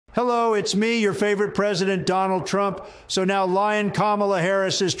Hello, it's me, your favorite president, Donald Trump. So now Lion Kamala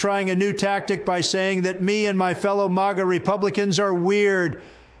Harris is trying a new tactic by saying that me and my fellow MAGA Republicans are weird.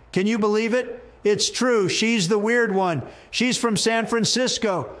 Can you believe it? It's true. She's the weird one. She's from San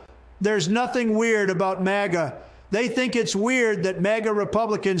Francisco. There's nothing weird about MAGA. They think it's weird that MAGA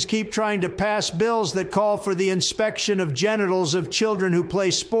Republicans keep trying to pass bills that call for the inspection of genitals of children who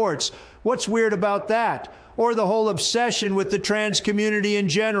play sports. What's weird about that? Or the whole obsession with the trans community in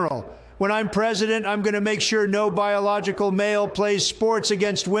general. When I'm president, I'm going to make sure no biological male plays sports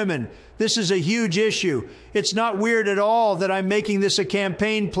against women. This is a huge issue. It's not weird at all that I'm making this a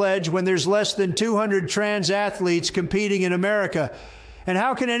campaign pledge when there's less than 200 trans athletes competing in America. And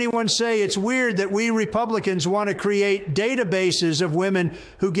how can anyone say it's weird that we Republicans want to create databases of women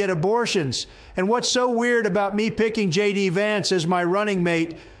who get abortions? And what's so weird about me picking J.D. Vance as my running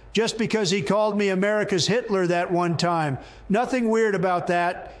mate just because he called me America's Hitler that one time? Nothing weird about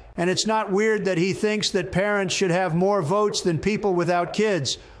that. And it's not weird that he thinks that parents should have more votes than people without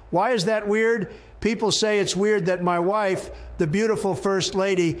kids. Why is that weird? People say it's weird that my wife, the beautiful First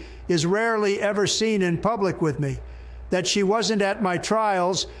Lady, is rarely ever seen in public with me, that she wasn't at my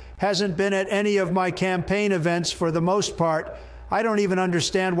trials, hasn't been at any of my campaign events for the most part. I don't even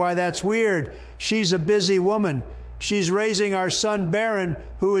understand why that's weird. She's a busy woman. She's raising our son, Barron,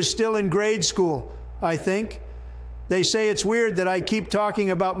 who is still in grade school, I think. They say it's weird that I keep talking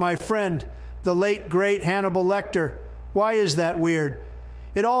about my friend, the late, great Hannibal Lecter. Why is that weird?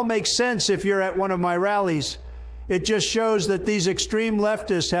 It all makes sense if you're at one of my rallies. It just shows that these extreme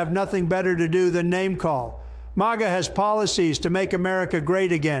leftists have nothing better to do than name call. MAGA has policies to make America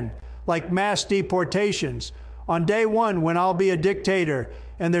great again, like mass deportations. On day one, when I'll be a dictator,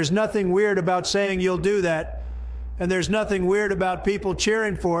 and there's nothing weird about saying you'll do that, and there's nothing weird about people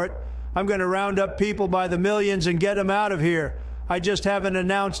cheering for it, I'm going to round up people by the millions and get them out of here. I just haven't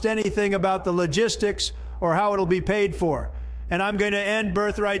announced anything about the logistics or how it'll be paid for. And I'm going to end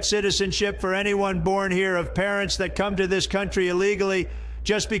birthright citizenship for anyone born here of parents that come to this country illegally.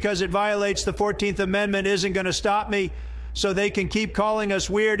 Just because it violates the 14th Amendment isn't going to stop me. So they can keep calling us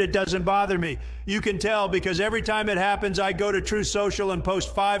weird. It doesn't bother me. You can tell because every time it happens, I go to Truth Social and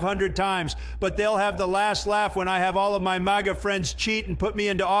post 500 times. But they'll have the last laugh when I have all of my MAGA friends cheat and put me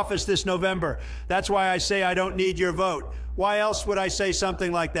into office this November. That's why I say I don't need your vote. Why else would I say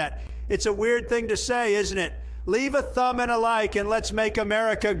something like that? It's a weird thing to say, isn't it? Leave a thumb and a like and let's make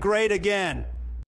America great again.